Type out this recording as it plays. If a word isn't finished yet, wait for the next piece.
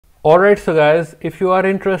Alright, so guys, if you are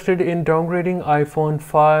interested in downgrading iPhone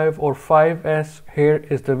 5 or 5s, here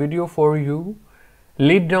is the video for you.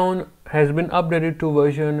 LeetDown has been updated to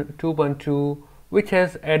version 2.2, which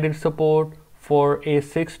has added support for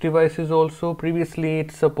A6 devices also. Previously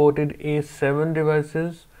it supported A7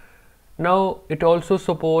 devices. Now it also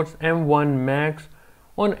supports M1 Max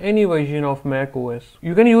on any version of Mac OS.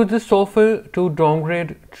 You can use this software to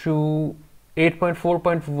downgrade to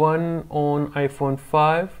 8.4.1 on iPhone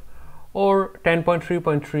 5 or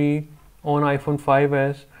 10.3.3 on iPhone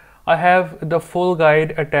 5s. I have the full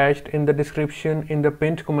guide attached in the description, in the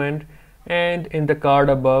pinned comment and in the card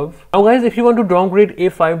above. Now guys, if you want to downgrade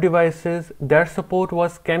A5 devices, their support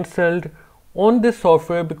was cancelled on this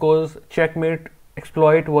software because checkmate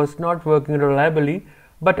exploit was not working reliably,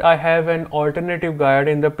 but I have an alternative guide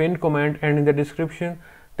in the pinned comment and in the description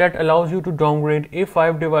that allows you to downgrade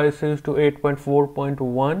A5 devices to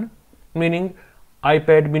 8.4.1, meaning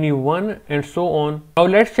iPad mini 1 and so on. Now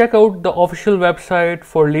let's check out the official website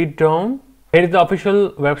for LeetDown. Here is the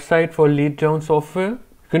official website for LeetDown software.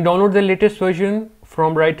 You can download the latest version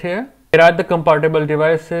from right here. Here are the compatible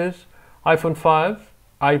devices: iPhone 5,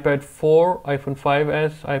 iPad 4, iPhone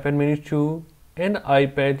 5s, iPad mini 2 and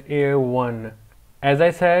iPad Air 1. As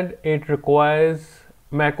I said, it requires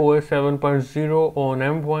macOS 7.0 on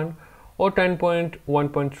M1 or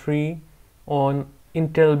 10.1.3 on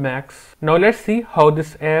Intel Max. Now let's see how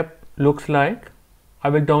this app looks like. I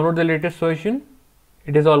will download the latest version.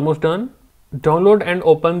 It is almost done. Download and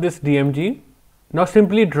open this DMG. Now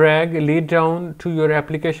simply drag LeetDown to your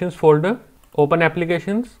applications folder. Open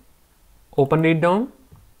applications, open LeetDown.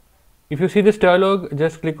 If you see this dialog,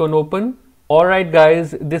 just click on open. Alright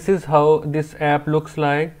guys, this is how this app looks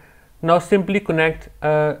like. Now simply connect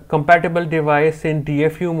a compatible device in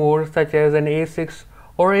DFU mode such as an A6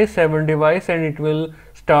 or A7 device and it will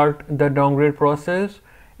start the downgrade process.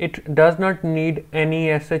 It does not need any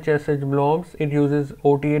SHSH blobs. It uses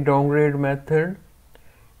OTA downgrade method.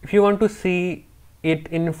 If you want to see it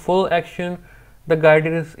in full action, the guide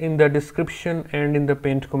is in the description and in the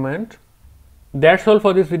pinned comment. That's all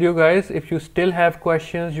for this video guys. If you still have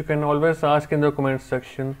questions, you can always ask in the comment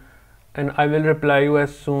section and I will reply you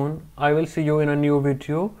as soon. I will see you in a new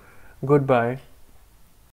video. Goodbye.